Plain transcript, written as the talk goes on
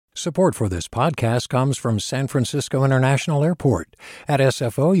Support for this podcast comes from San Francisco International Airport. At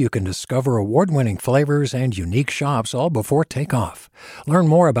SFO, you can discover award-winning flavors and unique shops all before takeoff. Learn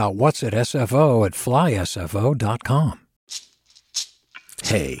more about what's at SFO at flysfo.com.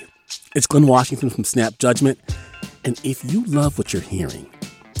 Hey, it's Glenn Washington from Snap Judgment. And if you love what you're hearing,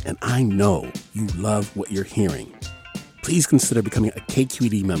 and I know you love what you're hearing, please consider becoming a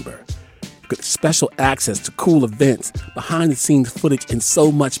KQED member. Get special access to cool events, behind-the-scenes footage, and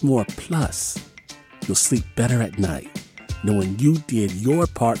so much more. Plus, you'll sleep better at night knowing you did your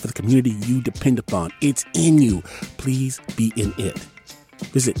part for the community you depend upon. It's in you. Please be in it.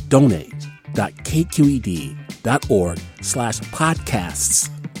 Visit donate.kqed.org/podcasts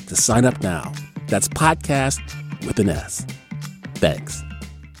to sign up now. That's podcast with an S. Thanks.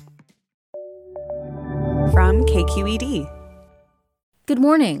 From KQED. Good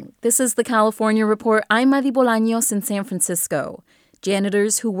morning. This is the California Report. I'm Maddie Bolaños in San Francisco.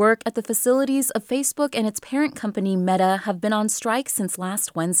 Janitors who work at the facilities of Facebook and its parent company Meta have been on strike since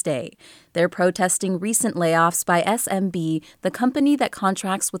last Wednesday. They're protesting recent layoffs by SMB, the company that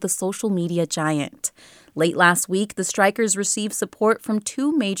contracts with the social media giant. Late last week, the strikers received support from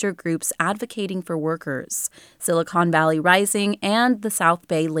two major groups advocating for workers, Silicon Valley Rising and the South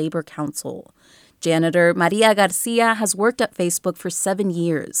Bay Labor Council. Janitor Maria Garcia has worked at Facebook for 7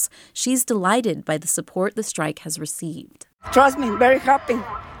 years. She's delighted by the support the strike has received. Trust me, very happy.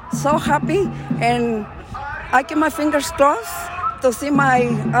 So happy. And I keep my fingers crossed to see my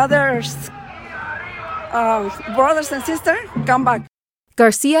other brothers and sisters come back.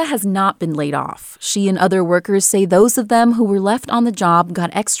 Garcia has not been laid off. She and other workers say those of them who were left on the job got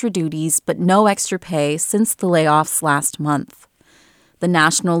extra duties but no extra pay since the layoffs last month. The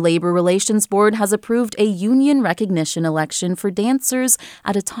National Labor Relations Board has approved a union recognition election for dancers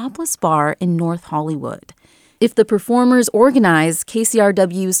at a topless bar in North Hollywood. If the performers organize,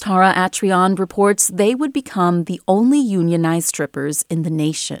 KCRW's Tara Atrion reports they would become the only unionized strippers in the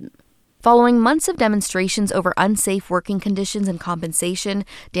nation. Following months of demonstrations over unsafe working conditions and compensation,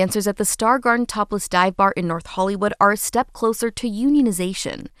 dancers at the Star Garden Topless Dive Bar in North Hollywood are a step closer to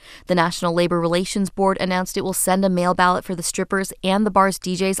unionization. The National Labor Relations Board announced it will send a mail ballot for the strippers and the bar's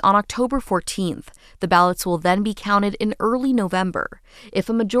DJs on October 14th. The ballots will then be counted in early November. If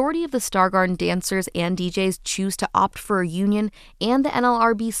a majority of the Star Garden dancers and DJs choose to opt for a union and the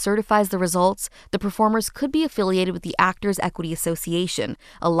NLRB certifies the results, the performers could be affiliated with the Actors Equity Association,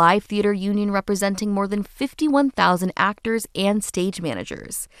 a live theater union representing more than 51,000 actors and stage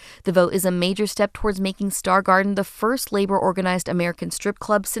managers. The vote is a major step towards making Star Garden the first labor-organized American strip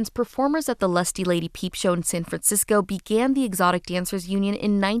club since performers at the Lusty Lady Peep Show in San Francisco began the Exotic Dancers Union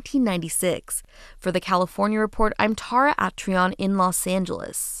in 1996. For the California Report, I'm Tara Atrion in Los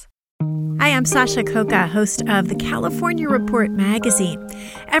Angeles. Hi, I'm Sasha Coca, host of the California Report magazine.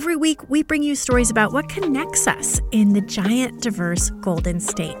 Every week, we bring you stories about what connects us in the giant, diverse Golden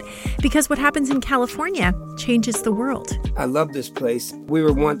State. Because what happens in California changes the world. I love this place. We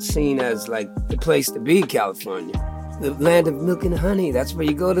were once seen as like the place to be, California. The land of milk and honey. That's where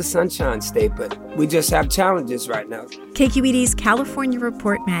you go to Sunshine State, but we just have challenges right now. KQED's California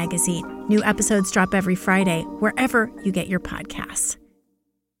Report magazine. New episodes drop every Friday, wherever you get your podcasts.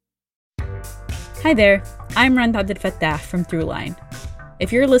 Hi there, I'm Rand Abdel Fattah from Throughline.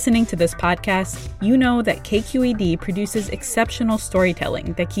 If you're listening to this podcast, you know that KQED produces exceptional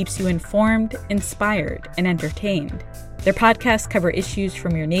storytelling that keeps you informed, inspired, and entertained. Their podcasts cover issues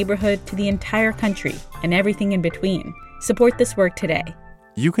from your neighborhood to the entire country and everything in between. Support this work today.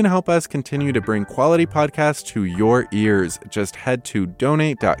 You can help us continue to bring quality podcasts to your ears. Just head to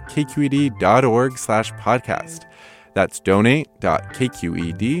donate.kqed.org/podcast. That's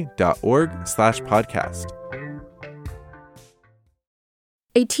donate.kqed.org/podcast.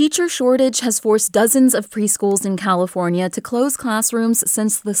 A teacher shortage has forced dozens of preschools in California to close classrooms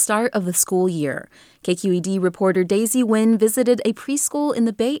since the start of the school year. KQED reporter Daisy Nguyen visited a preschool in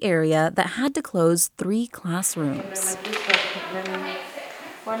the Bay Area that had to close 3 classrooms.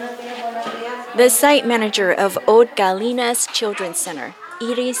 The site manager of Old Galinas Children's Center,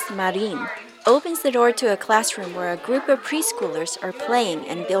 Iris Marin, opens the door to a classroom where a group of preschoolers are playing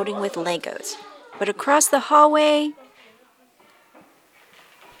and building with Legos. But across the hallway,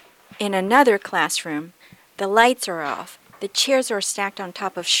 in another classroom, the lights are off, the chairs are stacked on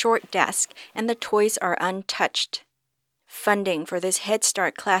top of short desks, and the toys are untouched. Funding for this Head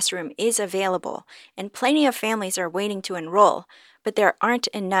Start classroom is available, and plenty of families are waiting to enroll, but there aren't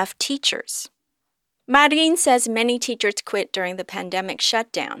enough teachers. Marin says many teachers quit during the pandemic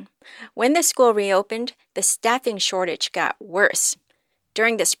shutdown. When the school reopened, the staffing shortage got worse.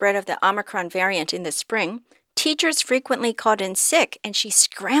 During the spread of the Omicron variant in the spring, Teachers frequently called in sick, and she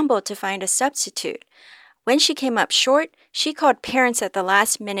scrambled to find a substitute. When she came up short, she called parents at the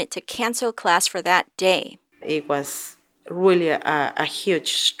last minute to cancel class for that day. It was really a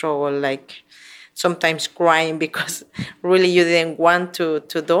huge struggle, like sometimes crying because really you didn't want to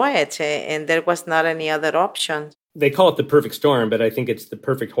do it, and there was not any other option. They call it the perfect storm, but I think it's the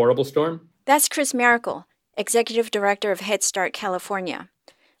perfect horrible storm. That's Chris Miracle, Executive Director of Head Start California.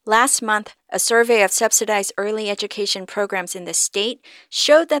 Last month, a survey of subsidized early education programs in the state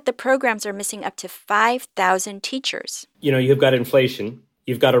showed that the programs are missing up to 5,000 teachers. You've got inflation.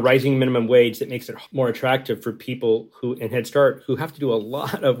 You've got a rising minimum wage that makes it more attractive for people who in Head Start who have to do a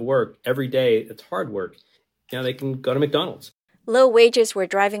lot of work every day. It's hard work. They can go to McDonald's. Low wages were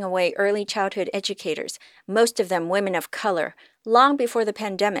driving away early childhood educators, most of them women of color, long before the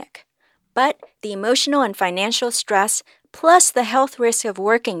pandemic. But the emotional and financial stress, plus the health risk of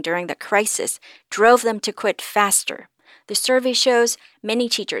working during the crisis, drove them to quit faster. The survey shows many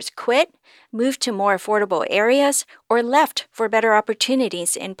teachers quit, moved to more affordable areas, or left for better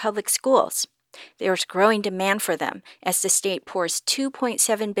opportunities in public schools. There's growing demand for them as the state pours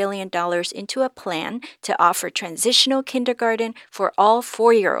 $2.7 billion into a plan to offer transitional kindergarten for all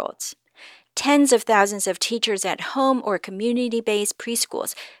 4-year-olds. Tens of thousands of teachers at home or community-based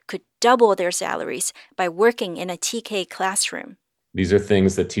preschools could double their salaries by working in a TK classroom. These are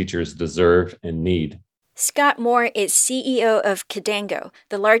things that teachers deserve and need. Scott Moore is CEO of Kidango,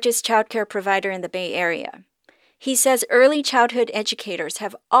 the largest childcare provider in the Bay Area. He says early childhood educators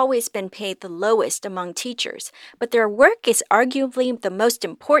have always been paid the lowest among teachers, but their work is arguably the most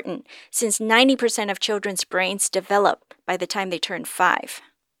important since 90% of children's brains develop by the time they turn 5.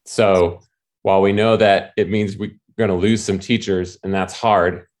 So while we know that it means we're going to lose some teachers, and that's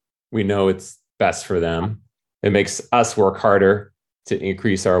hard, we know it's best for them. It makes us work harder to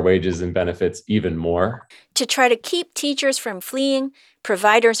increase our wages and benefits even more. To try to keep teachers from fleeing,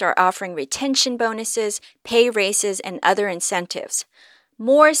 providers are offering retention bonuses, pay raises, and other incentives.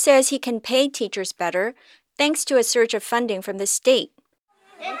 Moore says he can pay teachers better thanks to a surge of funding from the state.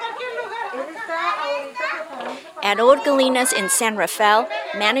 At Old Galinas in San Rafael,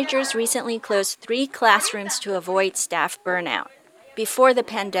 managers recently closed 3 classrooms to avoid staff burnout. Before the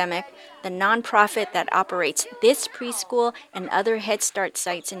pandemic, the nonprofit that operates this preschool and other Head Start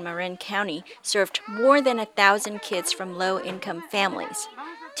sites in Marin County served more than 1,000 kids from low-income families.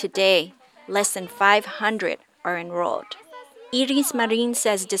 Today, less than 500 are enrolled. Iris Marin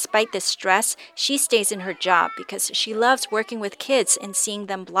says despite the stress, she stays in her job because she loves working with kids and seeing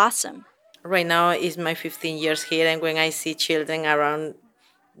them blossom. Right now is my 15 years here, and when I see children around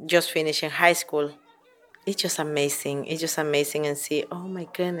just finishing high school, it's just amazing. It's just amazing and see, oh my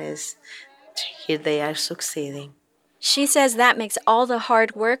goodness, here they are succeeding. She says that makes all the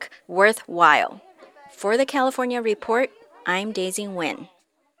hard work worthwhile. For the California Report, I'm Daisy Nguyen.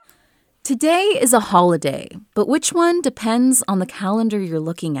 Today is a holiday, but which one depends on the calendar you're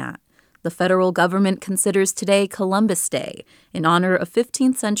looking at. The federal government considers today Columbus Day in honor of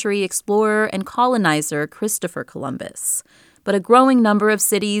 15th century explorer and colonizer Christopher Columbus. But a growing number of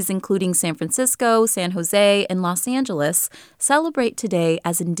cities, including San Francisco, San Jose, and Los Angeles, celebrate today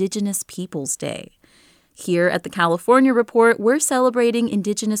as Indigenous Peoples Day. Here at the California Report, we're celebrating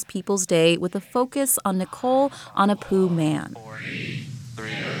Indigenous Peoples Day with a focus on Nicole Anapu Man. 4, 3, 2,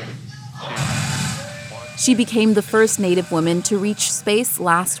 1. She became the first Native woman to reach space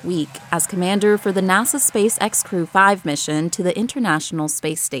last week as commander for the NASA SpaceX Crew 5 mission to the International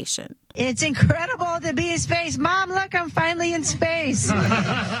Space Station. It's incredible to be in space. Mom, look, I'm finally in space.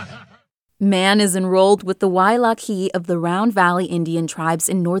 Man is enrolled with the Wailaki of the Round Valley Indian tribes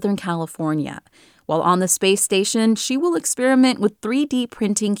in Northern California. While on the space station, she will experiment with 3D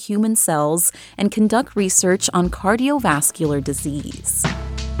printing human cells and conduct research on cardiovascular disease.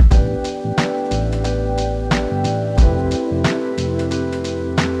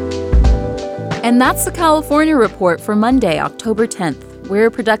 And that's the California Report for Monday, October 10th. We're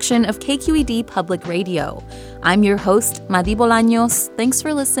a production of KQED Public Radio. I'm your host, Madi Bolaños. Thanks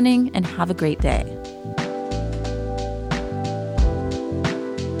for listening and have a great day.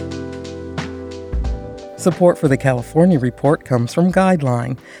 Support for the California Report comes from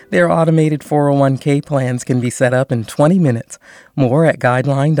Guideline. Their automated 401k plans can be set up in 20 minutes. More at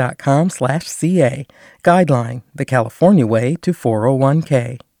guideline.com/CA. Guideline, the California way to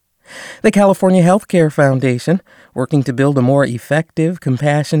 401k. The California Healthcare Foundation, working to build a more effective,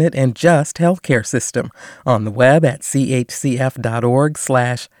 compassionate, and just healthcare system. On the web at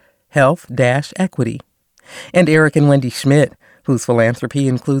chcf.org/health-equity. And Eric and Wendy Schmidt, whose philanthropy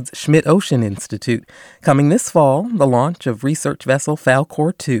includes Schmidt Ocean Institute. Coming this fall, the launch of research vessel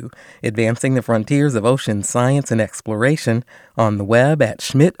Falkor 2, advancing the frontiers of ocean science and exploration, on the web at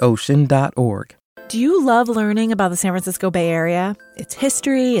schmidtocean.org. Do you love learning about the San Francisco Bay Area? Its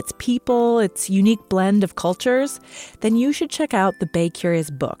history, its people, its unique blend of cultures? Then you should check out the Bay Curious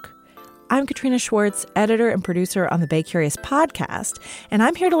book. I'm Katrina Schwartz, editor and producer on the Bay Curious podcast, and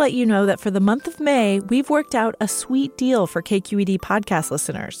I'm here to let you know that for the month of May, we've worked out a sweet deal for KQED podcast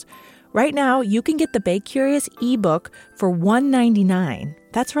listeners. Right now, you can get the Bay Curious ebook for $1.99.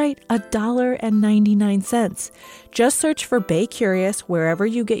 That's right, $1.99. Just search for Bay Curious wherever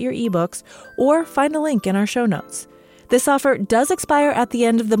you get your ebooks or find a link in our show notes. This offer does expire at the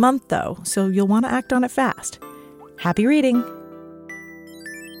end of the month, though, so you'll want to act on it fast. Happy reading!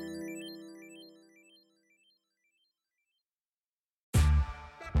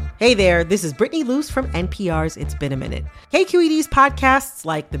 Hey there, this is Brittany Luce from NPR's It's Been a Minute. KQED's podcasts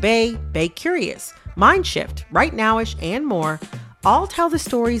like The Bay, Bay Curious, Mind Shift, Right Nowish, and more all tell the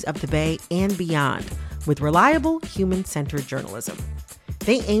stories of the Bay and beyond with reliable, human-centered journalism.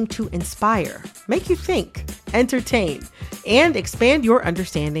 They aim to inspire, make you think, entertain, and expand your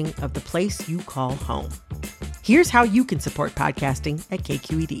understanding of the place you call home. Here's how you can support podcasting at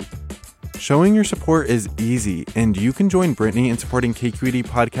KQED. Showing your support is easy, and you can join Brittany in supporting KQED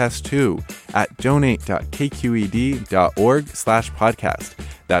Podcast too at donate.kqed.org/podcast.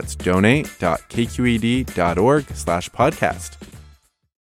 That's donate.kqed.org/podcast.